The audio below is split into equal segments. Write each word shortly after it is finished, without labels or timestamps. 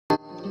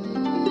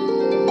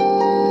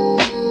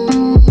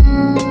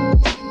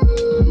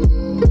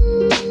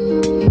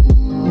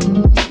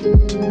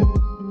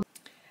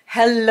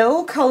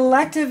Hello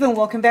collective, and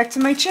welcome back to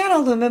my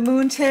channel, Luma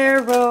Moon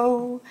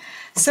Tarot.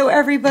 So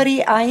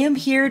everybody, I am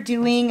here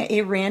doing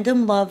a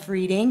random love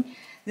reading.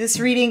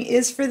 This reading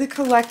is for the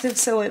collective,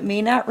 so it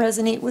may not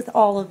resonate with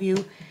all of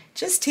you.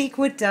 Just take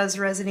what does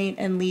resonate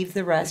and leave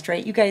the rest,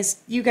 right? You guys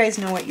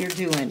know what you're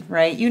doing,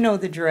 right? You know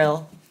the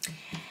drill.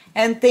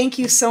 And thank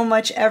you so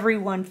much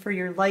everyone for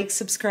your likes,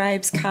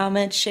 subscribes,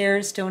 comments,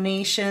 shares,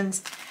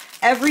 donations,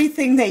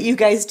 everything that you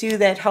guys do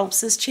that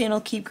helps this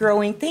channel keep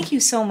growing. Thank you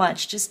so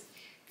much. Just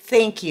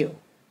thank you.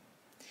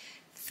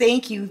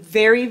 Thank you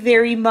very,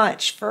 very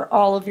much for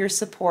all of your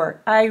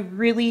support. I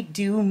really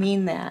do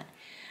mean that.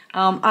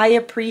 I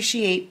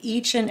appreciate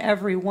each and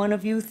every one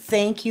of you.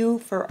 Thank you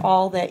for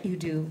all that you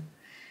do.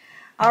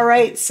 All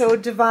right, so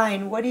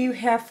Divine, what do you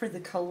have for the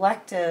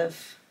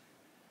collective?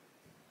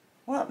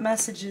 What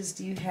messages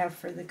do you have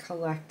for the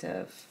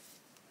collective?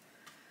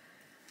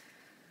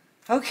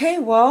 Okay,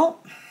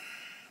 well,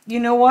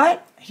 you know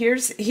what?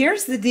 Here's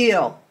the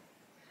deal.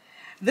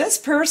 This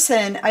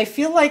person, I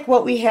feel like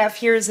what we have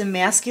here is a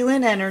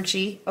masculine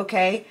energy,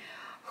 okay,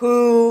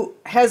 who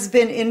has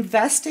been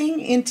investing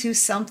into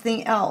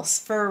something else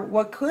for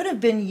what could have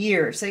been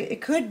years.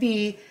 It could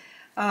be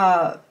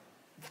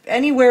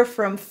anywhere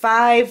from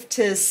 5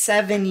 to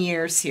 7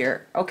 years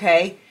here,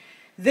 okay?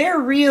 They're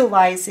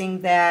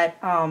realizing that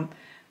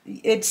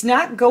it's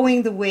not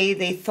going the way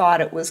they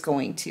thought it was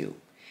going to.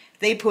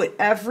 They put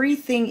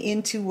everything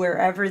into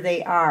wherever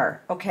they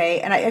are, okay?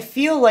 And I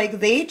feel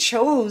like they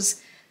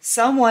chose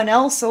someone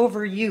else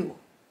over you.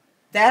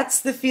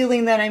 That's the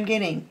feeling that I'm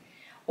getting.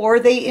 Or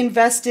they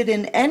invested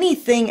in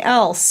anything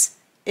else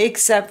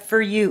except for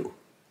you,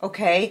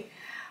 okay?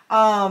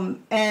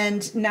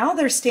 And now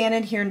they're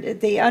standing here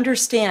and they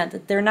understand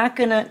that they're not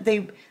gonna,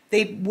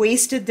 they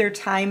wasted their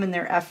time and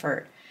their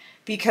effort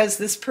because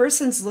this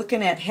person's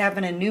looking at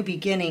having a new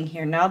beginning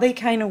here. Now they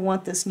kind of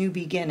want this new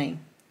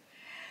beginning.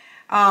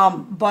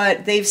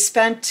 But they've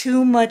spent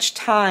too much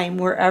time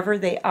wherever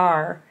they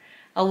are.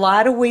 A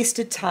lot of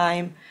wasted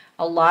time,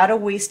 a lot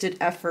of wasted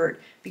effort,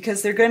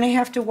 because they're going to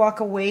have to walk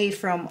away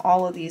from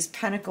all of these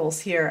pentacles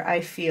here,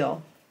 I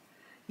feel.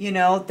 You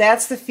know,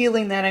 that's the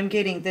feeling that I'm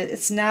getting, that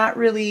it's not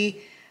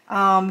really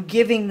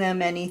giving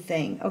them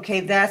anything. Okay,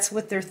 that's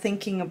what they're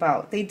thinking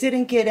about. They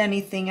didn't get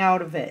anything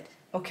out of it,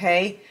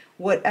 okay?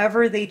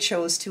 Whatever they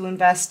chose to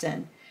invest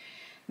in.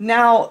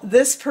 Now,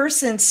 this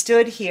person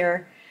stood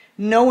here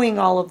knowing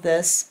all of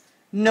this,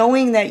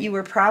 knowing that you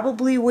were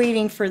probably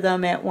waiting for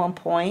them at one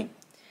point,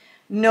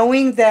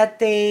 knowing that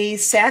they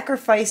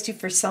sacrificed you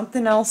for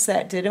something else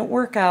that didn't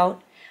work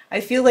out. I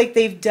feel like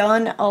they've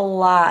done a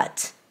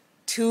lot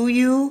to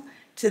you,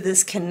 to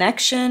this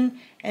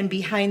connection, and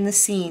behind the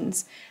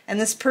scenes. And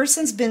this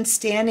person's been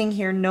standing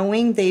here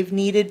knowing they've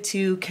needed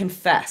to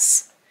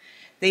confess.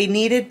 They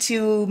needed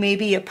to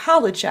maybe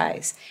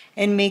apologize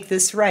and make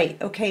this right,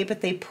 okay? But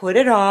they put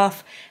it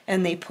off,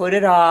 and they put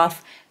it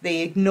off.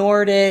 They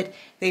ignored it.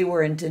 They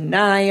were in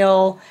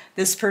denial.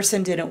 This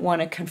person didn't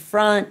want to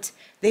confront.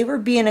 They were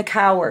being a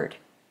coward,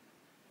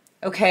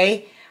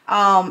 okay?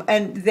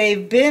 And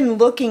they've been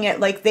looking at,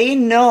 like, they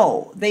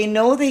know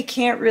they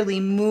can't really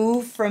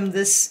move from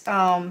this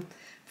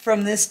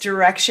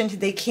direction.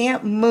 They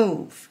can't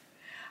move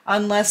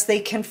unless they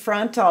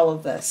confront all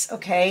of this,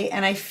 okay?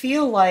 And I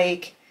feel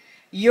like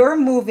you're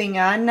moving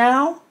on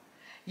now.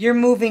 You're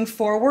moving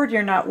forward.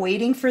 You're not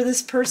waiting for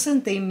this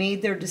person. They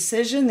made their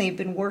decision. They've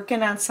been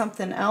working on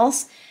something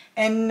else,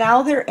 and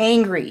now they're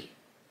angry.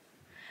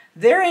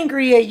 They're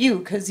angry at you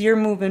because you're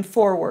moving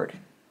forward.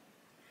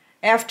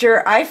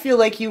 After, I feel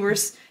like you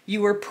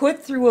were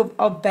put through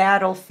a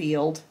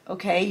battlefield,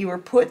 okay? You were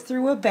put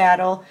through a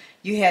battle.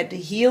 You had to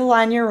heal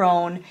on your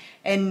own,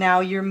 and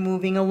now you're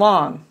moving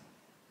along.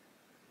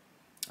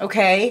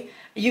 Okay?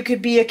 You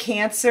could be a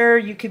Cancer.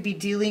 You could be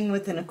dealing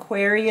with an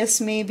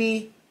Aquarius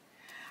maybe.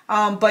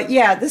 But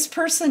yeah, this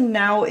person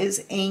now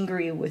is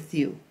angry with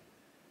you.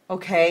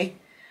 Okay?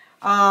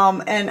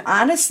 And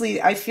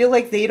honestly, I feel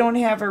like they don't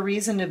have a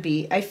reason to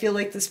be. I feel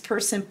like this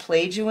person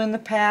played you in the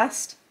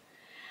past.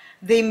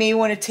 They may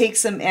want to take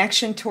some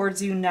action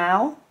towards you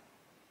now.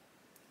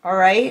 All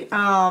right?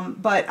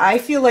 But I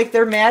feel like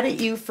they're mad at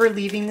you for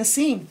leaving the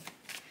scene.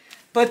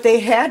 But they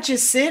had you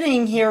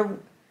sitting here,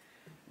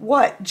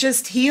 what?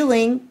 Just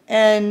healing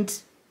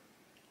and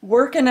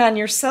working on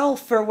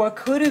yourself for what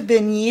could have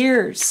been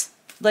years.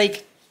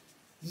 Like,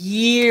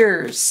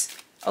 years.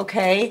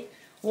 Okay?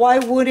 Why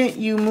wouldn't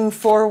you move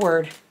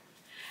forward?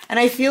 And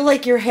I feel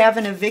like you're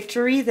having a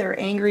victory. They're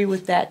angry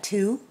with that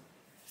too.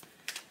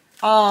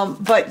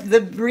 But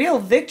the real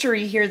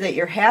victory here that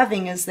you're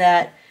having is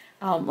that,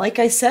 like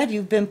I said,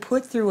 you've been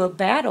put through a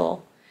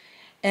battle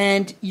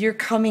and you're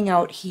coming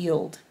out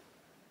healed.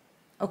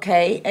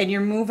 Okay? And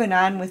you're moving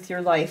on with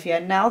your life. Yeah,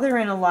 now they're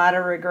in a lot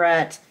of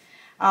regret.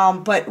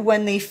 But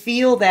when they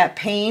feel that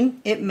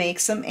pain, it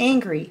makes them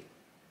angry.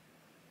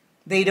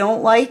 They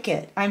don't like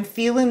it. I'm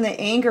feeling the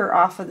anger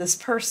off of this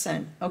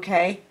person,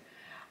 okay?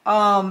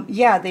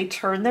 Yeah, they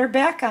turned their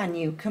back on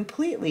you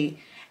completely.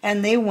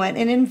 And they went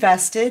and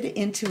invested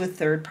into a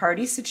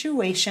third-party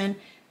situation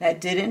that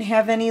didn't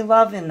have any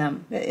love in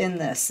them in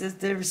this.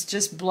 There's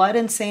just blood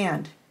and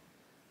sand.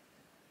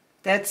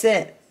 That's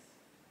it.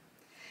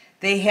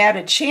 They had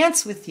a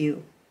chance with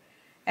you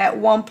at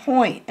one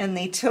point, and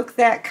they took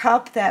that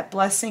cup, that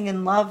blessing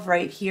and love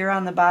right here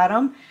on the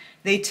bottom,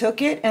 they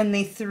took it and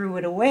they threw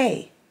it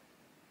away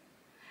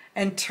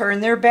and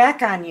turned their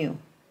back on you.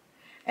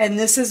 And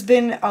this has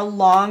been a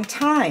long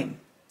time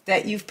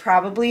that you've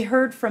probably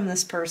heard from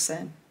this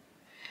person.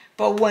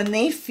 But when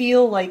they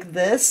feel like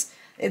this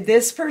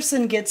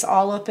person gets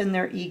all up in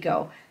their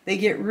ego. They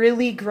get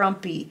really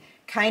grumpy,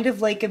 kind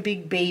of like a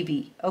big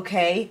baby,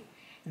 okay?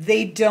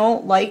 They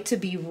don't like to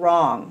be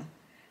wrong.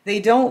 They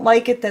don't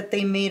like it that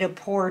they made a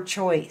poor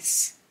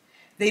choice.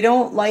 They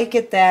don't like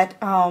it that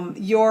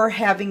you're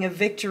having a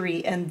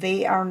victory and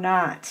they are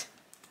not.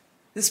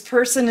 This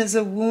person is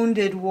a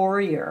wounded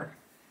warrior.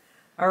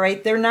 All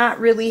right, they're not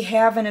really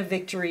having a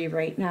victory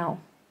right now.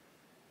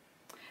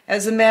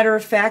 As a matter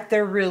of fact,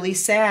 they're really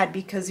sad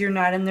because you're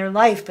not in their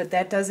life, but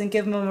that doesn't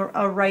give them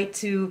a right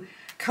to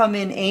come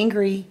in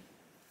angry.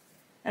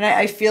 And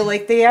I feel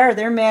like they are.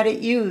 They're mad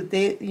at you.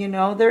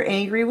 They're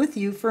angry with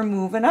you for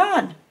moving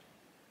on.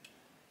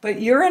 But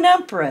you're an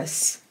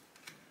empress.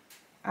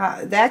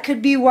 That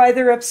could be why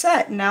they're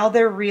upset. Now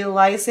they're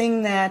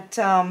realizing that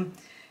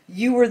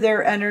you were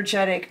their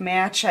energetic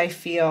match, I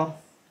feel.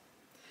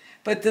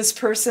 But this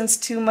person's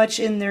too much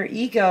in their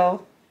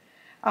ego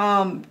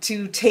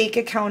to take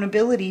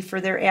accountability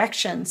for their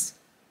actions.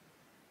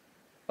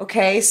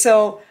 Okay,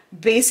 so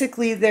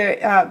basically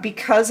they're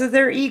because of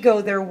their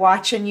ego, they're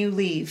watching you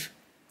leave.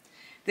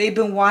 They've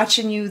been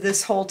watching you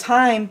this whole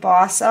time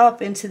boss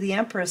up into the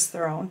Empress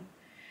throne.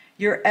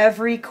 You're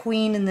every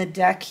queen in the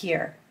deck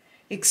here.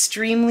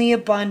 Extremely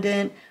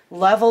abundant,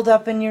 leveled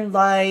up in your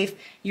life.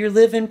 You're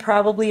living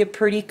probably a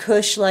pretty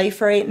cush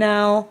life right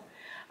now.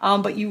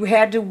 But you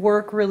had to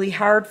work really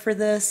hard for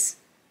this.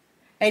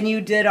 And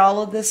you did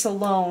all of this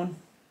alone.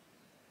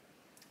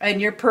 And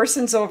your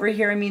person's over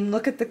here, I mean,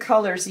 look at the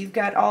colors. You've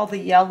got all the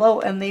yellow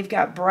and they've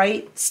got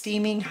bright,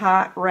 steaming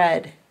hot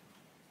red.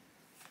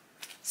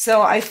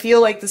 So I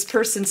feel like this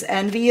person's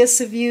envious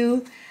of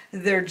you.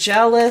 They're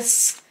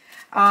jealous.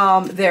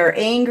 They're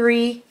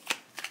angry.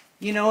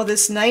 You know,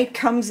 this knight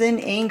comes in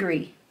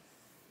angry.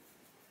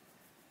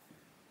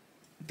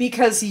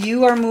 Because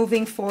you are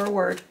moving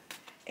forward.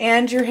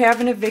 And you're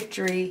having a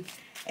victory.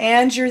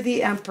 And you're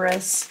the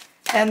Empress.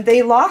 And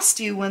they lost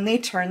you when they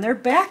turned their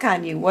back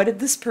on you. What did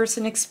this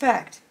person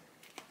expect?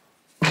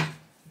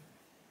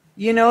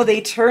 You know, they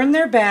turned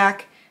their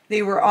back.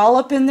 They were all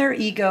up in their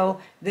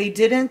ego. They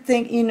didn't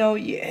think, you know,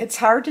 it's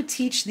hard to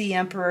teach the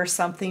Emperor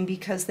something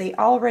because they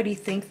already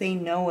think they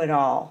know it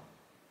all.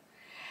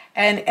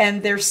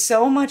 And they're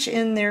so much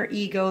in their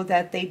ego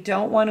that they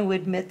don't want to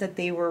admit that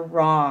they were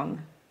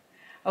wrong.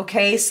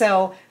 Okay,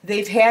 so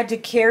they've had to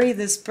carry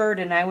this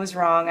burden. I was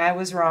wrong, I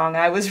was wrong,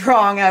 I was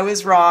wrong, I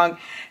was wrong,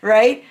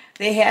 right?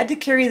 They had to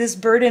carry this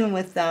burden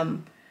with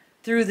them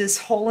through this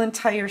whole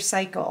entire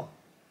cycle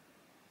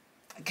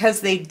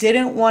because they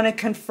didn't want to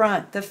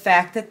confront the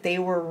fact that they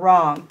were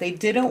wrong. They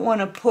didn't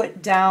want to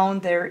put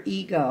down their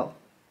ego.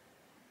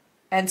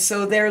 And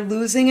so they're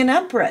losing an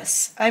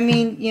Empress. I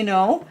mean, you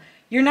know,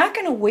 you're not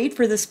going to wait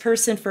for this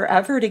person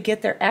forever to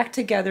get their act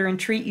together and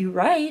treat you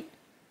right.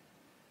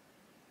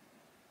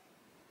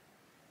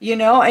 You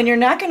know, and you're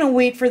not going to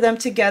wait for them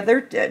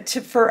you're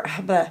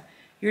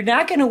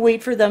not going to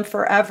wait for them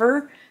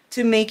forever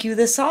to make you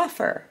this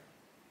offer.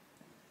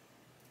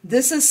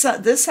 This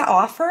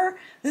offer,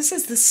 this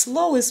is the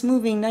slowest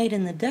moving knight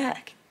in the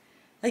deck.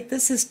 Like,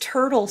 this is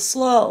turtle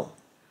slow.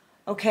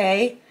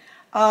 Okay?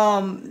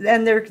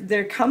 And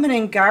they're coming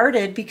in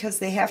guarded because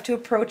they have to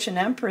approach an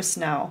Empress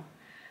now.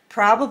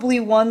 Probably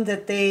one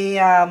that they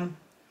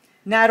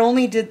not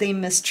only did they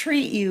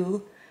mistreat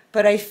you,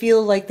 but I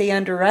feel like they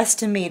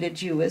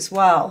underestimated you as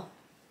well.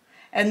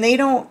 And they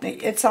don't,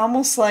 it's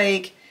almost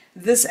like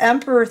this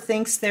Emperor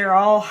thinks they're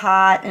all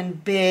hot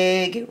and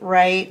big,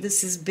 right?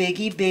 This is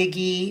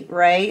biggie,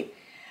 right?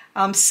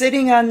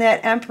 Sitting on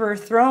that Emperor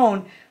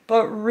throne,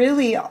 but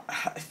really,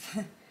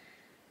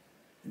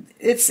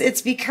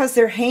 it's because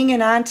they're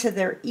hanging on to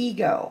their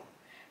ego.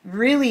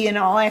 Really, in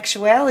all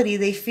actuality,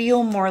 they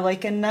feel more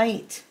like a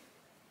knight.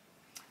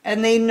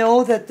 And they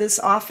know that this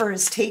offer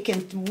has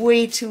taken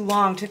way too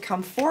long to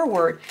come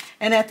forward.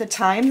 And at the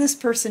time, this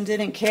person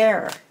didn't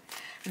care.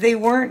 They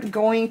weren't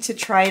going to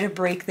try to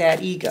break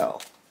that ego.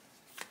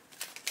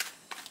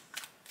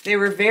 They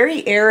were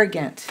very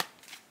arrogant,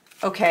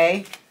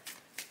 okay?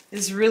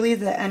 Is really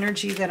the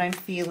energy that I'm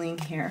feeling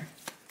here.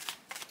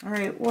 All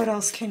right, what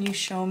else can you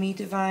show me,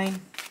 Divine?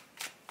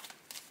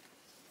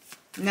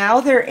 Now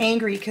they're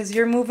angry because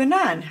you're moving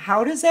on.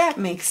 How does that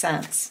make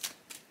sense?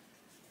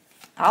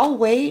 I'll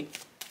wait.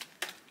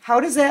 How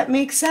does that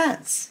make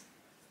sense?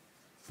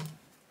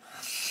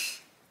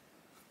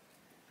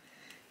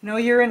 No,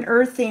 you're an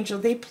earth angel.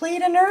 They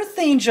played an earth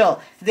angel.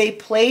 They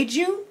played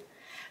you,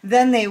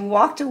 then they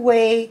walked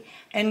away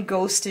and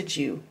ghosted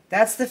you.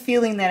 That's the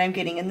feeling that I'm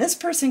getting. And this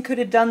person could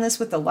have done this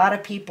with a lot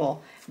of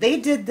people. They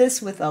did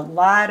this with a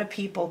lot of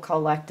people,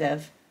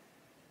 collective.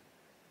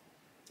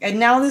 And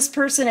now this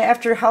person,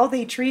 after how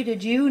they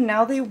treated you,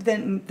 now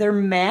they're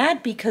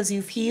mad because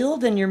you've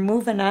healed and you're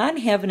moving on,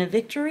 having a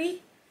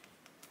victory.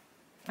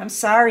 I'm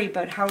sorry,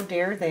 but how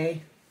dare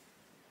they?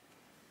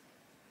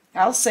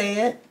 I'll say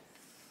it.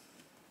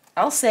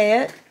 I'll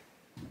say it.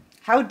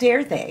 How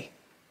dare they?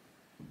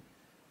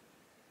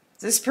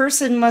 This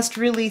person must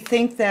really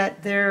think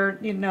that they're,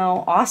 you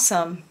know,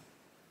 awesome.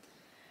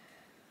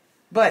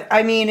 But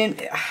I mean,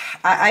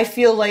 I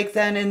feel like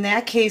then in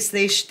that case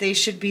they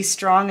should be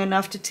strong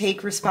enough to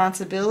take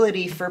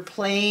responsibility for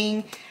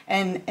playing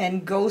and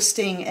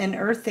ghosting an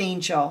earth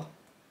angel.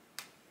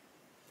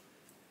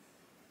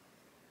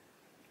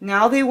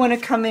 Now they want to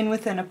come in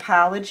with an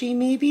apology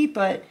maybe,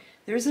 but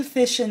there's a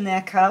fish in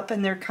that cup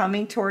and they're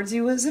coming towards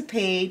you as a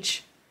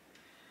page.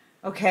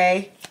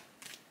 Okay.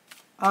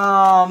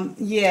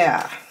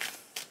 Yeah.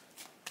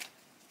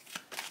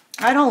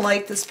 I don't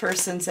like this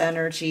person's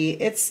energy.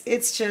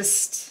 It's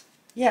just,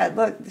 yeah,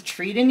 look,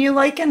 treating you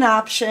like an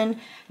option.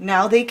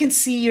 Now they can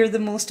see you're the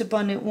most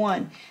abundant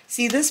one.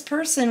 See, this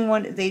person,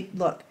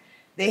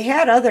 they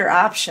had other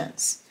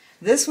options.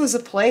 This was a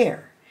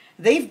player.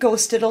 They've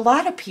ghosted a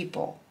lot of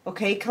people,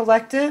 okay,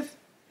 collective?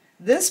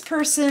 This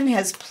person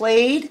has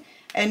played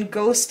and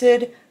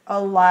ghosted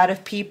a lot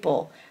of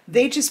people.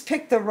 They just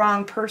picked the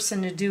wrong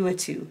person to do it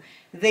to.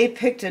 They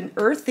picked an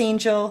earth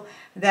angel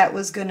that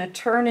was going to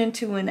turn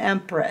into an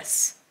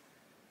empress.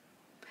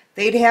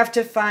 They'd have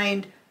to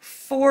find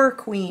 4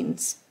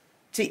 queens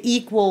to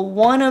equal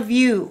one of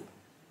you.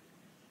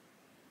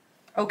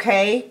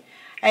 Okay?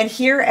 And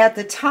here at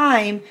the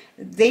time,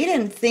 they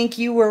didn't think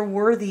you were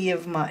worthy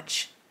of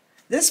much.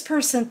 This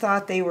person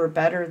thought they were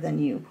better than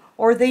you,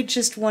 or they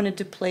just wanted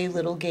to play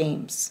little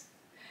games.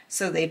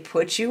 So they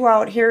put you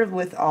out here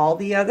with all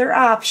the other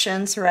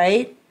options,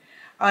 right?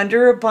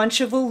 Under a bunch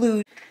of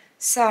illusions.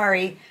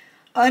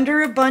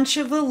 Under a bunch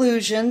of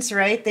illusions,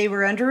 right? They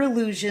were under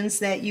illusions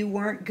that you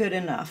weren't good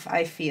enough,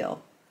 I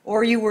feel.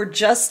 Or you were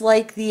just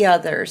like the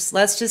others.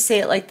 Let's just say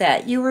it like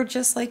that. You were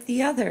just like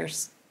the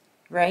others,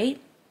 right?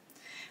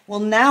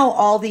 Well, now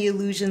all the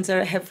illusions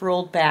have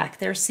rolled back.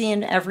 They're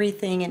seeing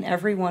everything and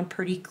everyone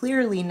pretty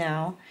clearly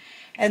now.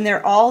 And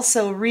they're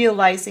also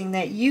realizing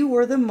that you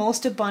were the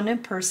most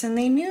abundant person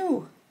they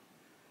knew.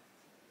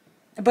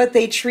 But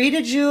they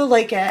treated you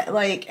like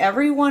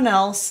everyone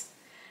else,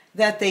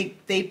 that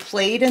they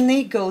played and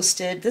they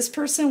ghosted. This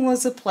person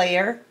was a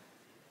player.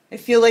 I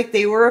feel like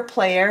they were a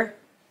player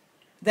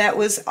that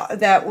was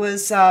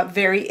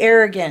very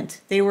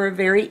arrogant. They were a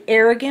very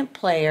arrogant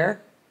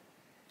player,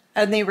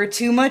 and they were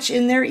too much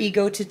in their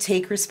ego to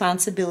take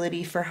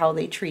responsibility for how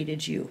they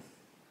treated you.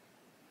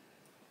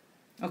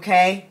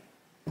 Okay?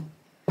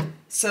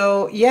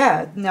 So,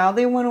 yeah, now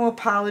they want to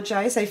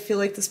apologize. I feel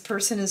like this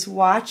person is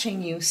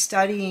watching you,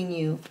 studying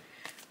you,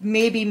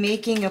 maybe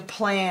making a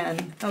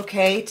plan,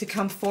 okay, to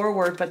come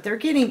forward, but they're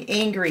getting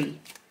angry.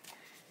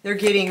 They're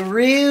getting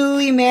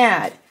really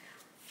mad.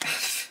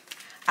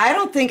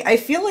 I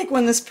feel like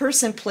when this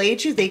person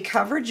played you, they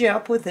covered you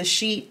up with a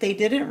sheet. They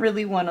didn't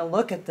really want to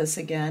look at this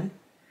again.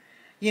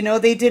 You know,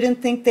 they didn't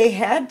think they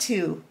had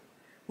to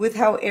with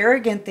how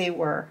arrogant they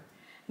were.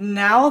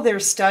 Now they're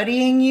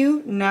studying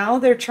you. Now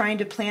they're trying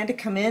to plan to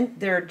come in.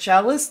 They're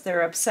jealous.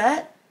 They're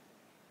upset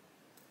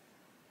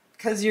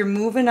because you're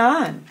moving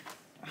on.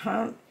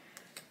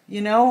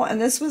 You know, and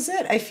this was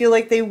it. I feel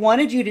like they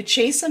wanted you to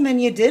chase them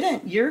and you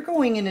didn't. You're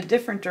going in a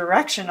different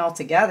direction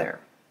altogether.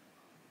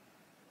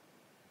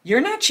 You're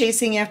not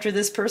chasing after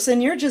this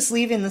person. You're just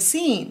leaving the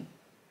scene.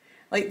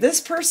 Like, this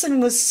person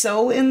was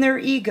so in their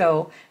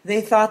ego,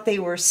 they thought they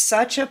were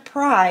such a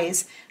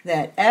prize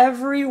that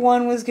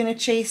everyone was going to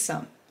chase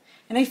them.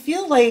 And I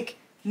feel like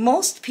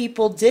most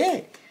people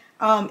did,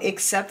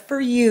 except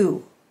for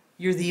you.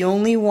 You're the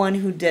only one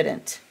who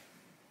didn't.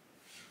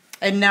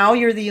 And now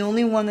you're the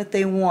only one that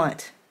they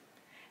want.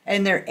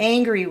 And they're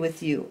angry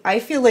with you. I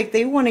feel like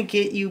they want to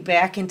get you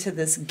back into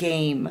this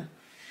game.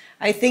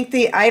 I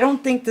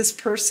don't think this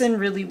person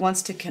really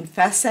wants to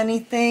confess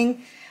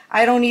anything.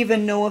 I don't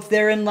even know if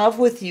they're in love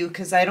with you,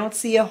 because I don't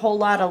see a whole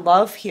lot of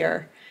love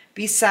here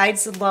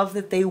besides the love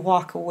that they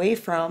walk away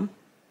from.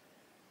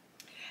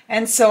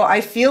 And so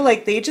I feel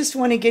like they just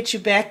want to get you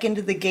back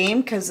into the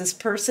game because this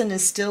person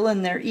is still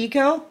in their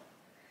ego.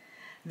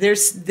 They're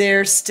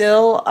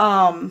still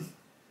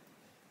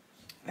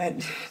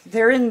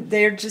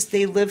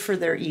they live for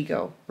their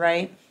ego,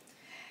 right?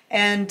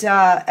 And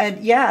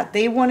yeah,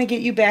 they want to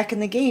get you back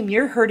in the game.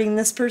 You're hurting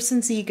this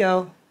person's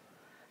ego.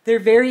 They're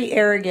very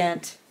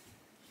arrogant.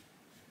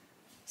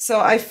 So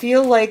I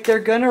feel like they're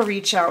going to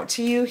reach out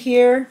to you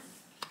here.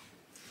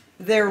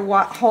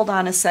 Hold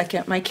on a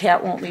second. My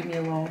cat won't leave me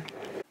alone.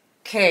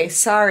 Okay,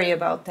 sorry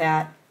about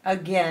that.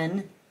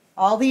 Again,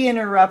 all the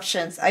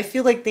interruptions. I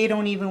feel like they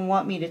don't even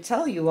want me to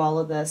tell you all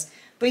of this.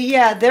 But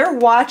yeah, they're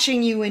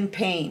watching you in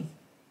pain.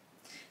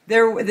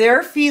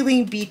 They're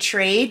feeling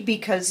betrayed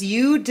because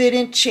you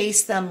didn't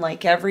chase them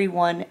like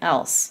everyone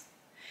else.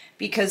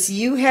 Because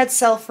you had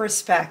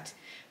self-respect.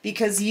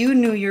 Because you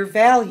knew your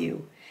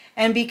value.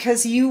 And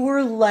because you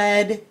were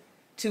led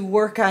to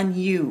work on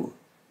you.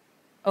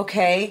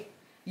 Okay?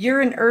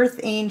 You're an earth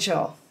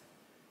angel.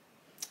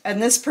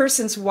 And this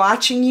person's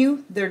watching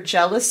you. They're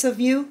jealous of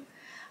you.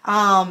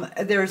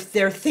 They're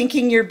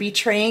thinking you're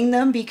betraying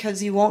them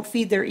because you won't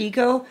feed their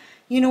ego.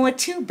 You know what?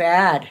 Too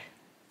bad.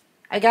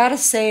 I gotta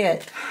say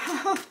it.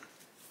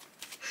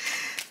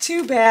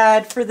 Too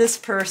bad for this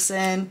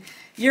person.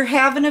 You're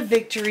having a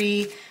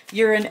victory.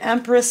 You're an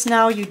empress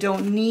now. You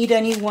don't need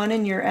anyone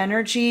in your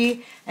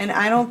energy. And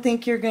I don't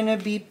think you're going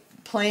to be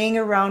playing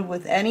around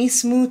with any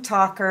smooth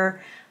talker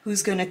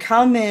who's going to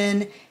come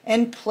in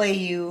and play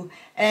you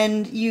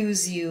and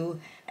use you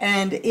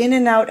and in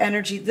and out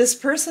energy. This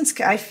person's,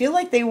 I feel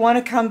like they want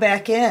to come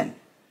back in.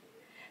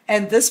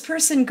 And this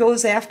person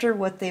goes after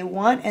what they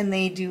want and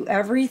they do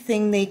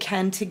everything they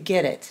can to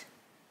get it.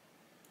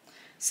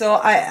 So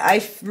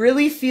I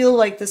really feel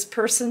like this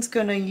person's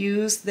going to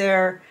use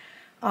their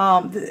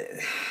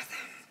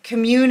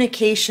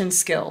communication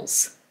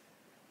skills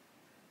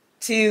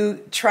to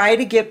try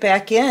to get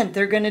back in.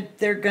 They're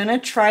gonna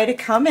try to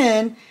come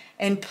in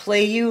and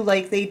play you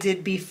like they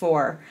did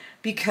before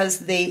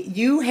because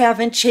you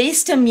haven't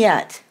chased them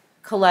yet,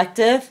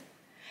 collective,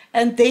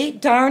 and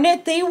darn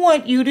it, they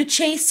want you to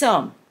chase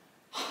them.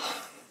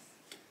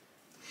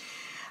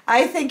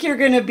 I think you're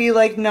gonna be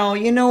like, no,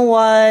 you know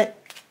what?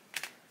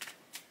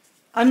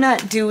 I'm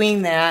not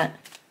doing that,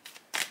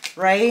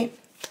 right?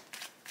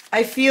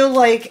 I feel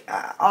like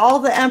all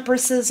the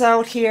empresses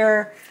out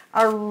here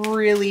are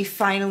really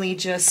finally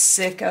just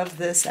sick of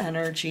this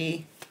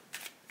energy.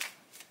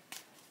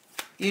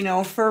 You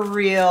know, for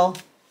real.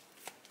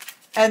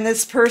 And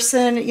this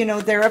person, you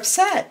know, they're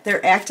upset.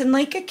 They're acting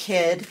like a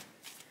kid.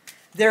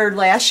 They're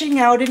lashing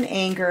out in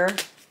anger.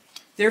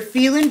 They're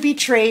feeling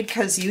betrayed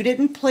because you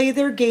didn't play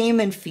their game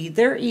and feed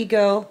their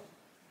ego.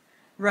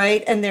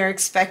 Right? And they're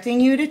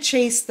expecting you to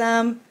chase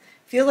them.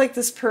 Feel like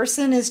this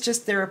person is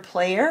just, they're a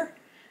player.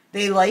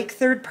 They like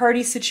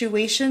third-party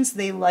situations.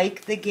 They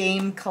like the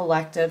game,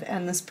 collective.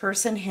 And this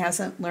person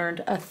hasn't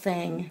learned a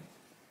thing.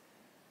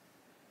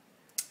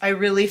 I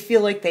really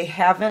feel like they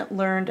haven't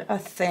learned a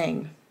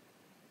thing.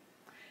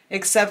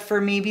 Except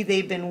for maybe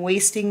they've been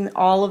wasting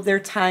all of their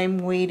time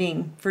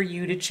waiting for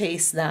you to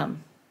chase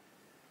them.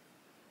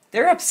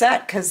 They're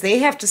upset because they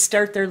have to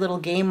start their little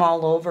game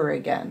all over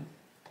again.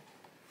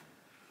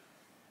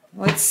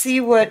 Let's see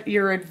what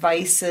your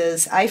advice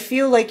is. I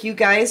feel like you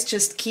guys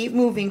just keep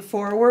moving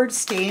forward,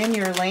 stay in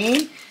your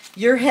lane.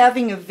 You're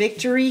having a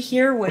victory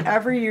here.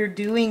 Whatever you're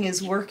doing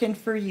is working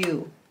for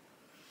you.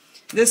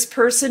 This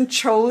person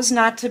chose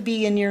not to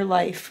be in your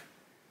life.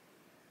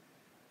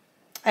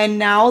 And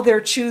now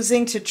they're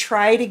choosing to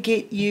try to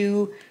get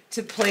you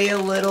to play a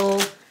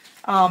little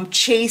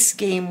chase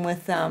game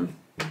with them.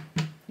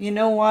 You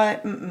know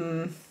what?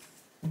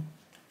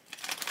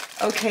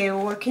 Okay,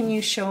 well, what can you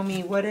show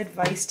me? What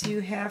advice do you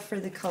have for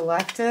the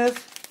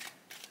collective?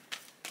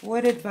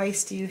 What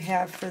advice do you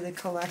have for the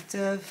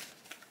collective?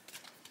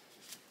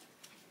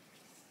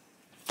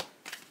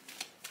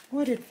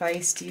 What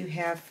advice do you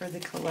have for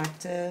the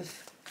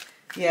collective?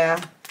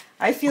 Yeah,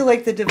 I feel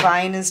like the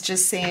divine is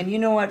just saying, you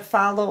know what,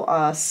 follow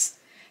us.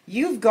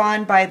 You've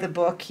gone by the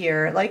book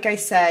here. Like I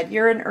said,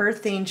 you're an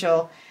earth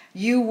angel.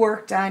 You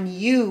worked on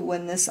you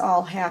when this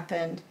all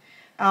happened.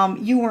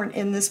 You weren't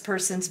in this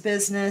person's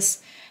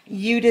business.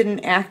 You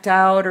didn't act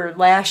out or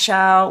lash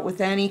out with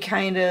any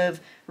kind of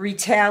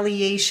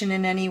retaliation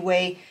in any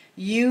way.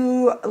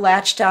 You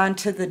latched on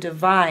to the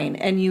divine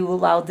and you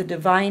allowed the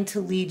divine to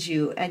lead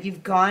you, and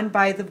you've gone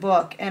by the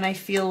book. And I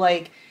feel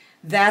like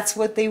that's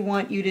what they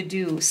want you to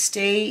do.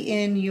 Stay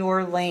in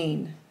your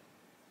lane.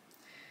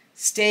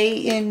 Stay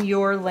in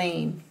your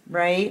lane,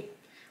 right?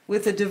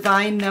 With the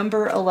divine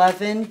number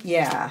 11,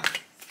 yeah.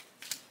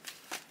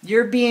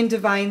 You're being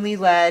divinely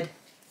led.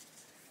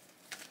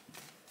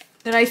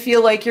 And I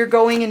feel like you're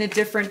going in a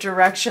different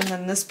direction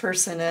than this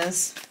person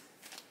is.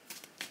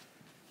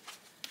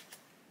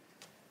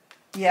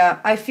 Yeah,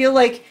 I feel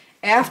like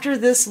after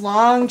this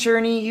long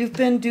journey, you've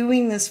been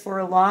doing this for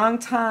a long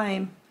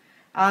time.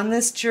 On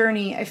this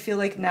journey, I feel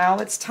like now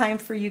it's time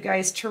for you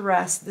guys to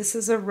rest. This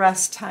is a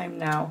rest time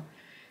now.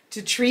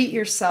 To treat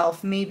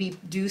yourself, maybe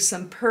do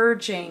some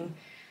purging.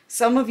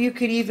 Some of you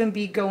could even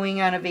be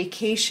going on a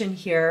vacation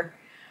here.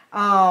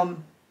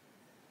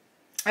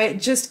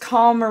 Just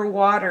calmer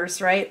waters,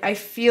 right? I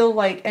feel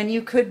like, and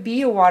you could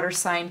be a water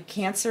sign.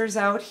 Cancer's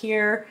out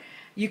here.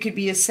 You could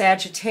be a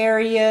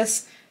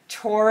Sagittarius,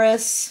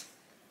 Taurus.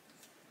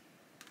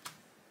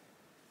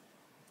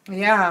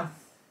 Yeah.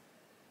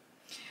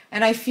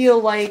 And I feel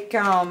like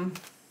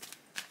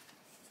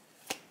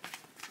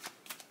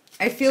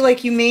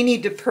you may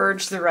need to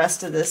purge the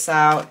rest of this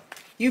out.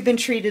 You've been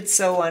treated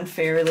so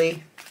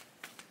unfairly.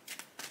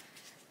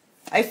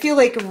 I feel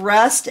like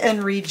rest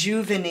and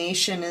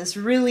rejuvenation is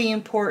really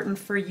important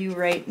for you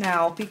right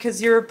now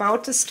because you're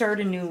about to start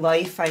a new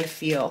life, I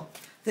feel.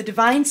 The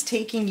divine's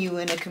taking you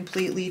in a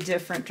completely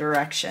different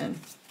direction.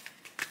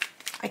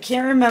 I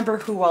can't remember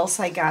who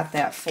else I got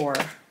that for.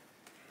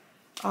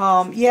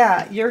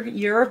 Yeah,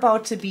 you're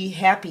about to be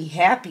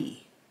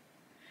happy.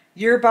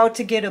 You're about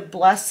to get a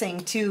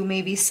blessing too,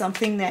 maybe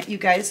something that you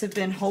guys have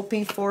been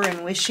hoping for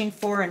and wishing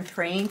for and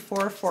praying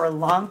for a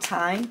long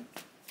time.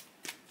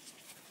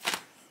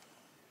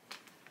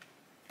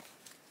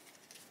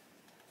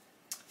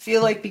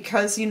 Feel like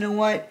because you know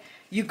what?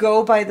 You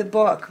go by the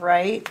book,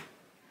 right?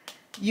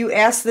 You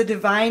ask the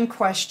divine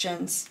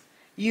questions.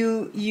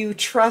 You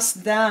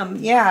trust them.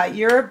 Yeah,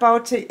 you're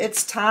about to,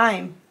 it's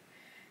time.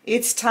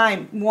 It's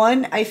time.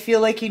 One, I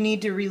feel like you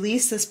need to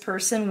release this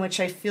person, which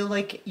I feel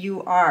like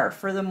you are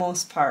for the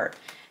most part.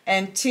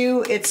 And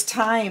two, it's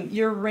time.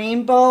 Your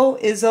rainbow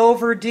is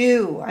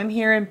overdue. I'm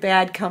here in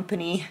bad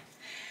company.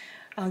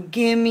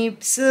 Give me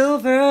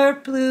silver,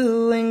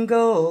 blue, and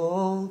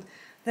gold,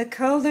 the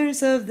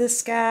colors of the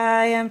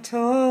sky, I'm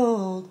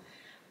told.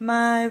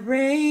 My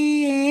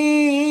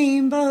rainbow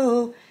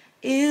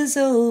is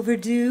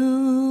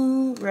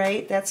overdue,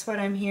 right? That's what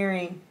I'm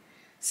hearing.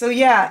 So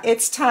yeah,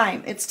 it's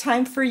time. It's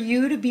time for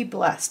you to be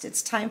blessed.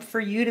 It's time for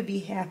you to be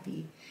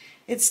happy.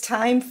 It's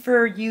time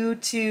for you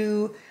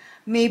to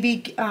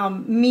maybe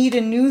meet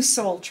a new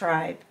soul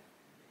tribe,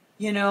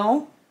 you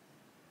know?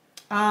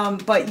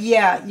 But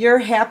yeah, your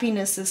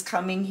happiness is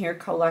coming here,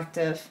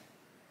 collective.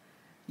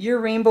 Your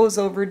rainbow's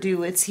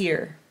overdue. It's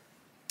here.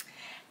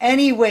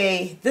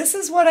 Anyway, this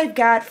is what I've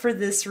got for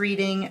this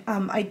reading.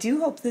 I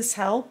do hope this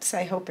helps.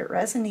 I hope it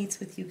resonates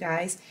with you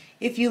guys.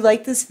 If you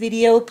like this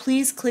video,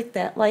 please click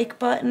that like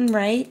button,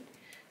 right?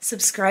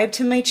 Subscribe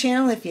to my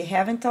channel if you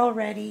haven't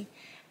already.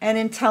 And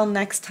until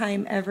next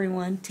time,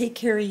 everyone, take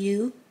care of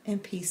you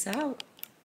and peace out.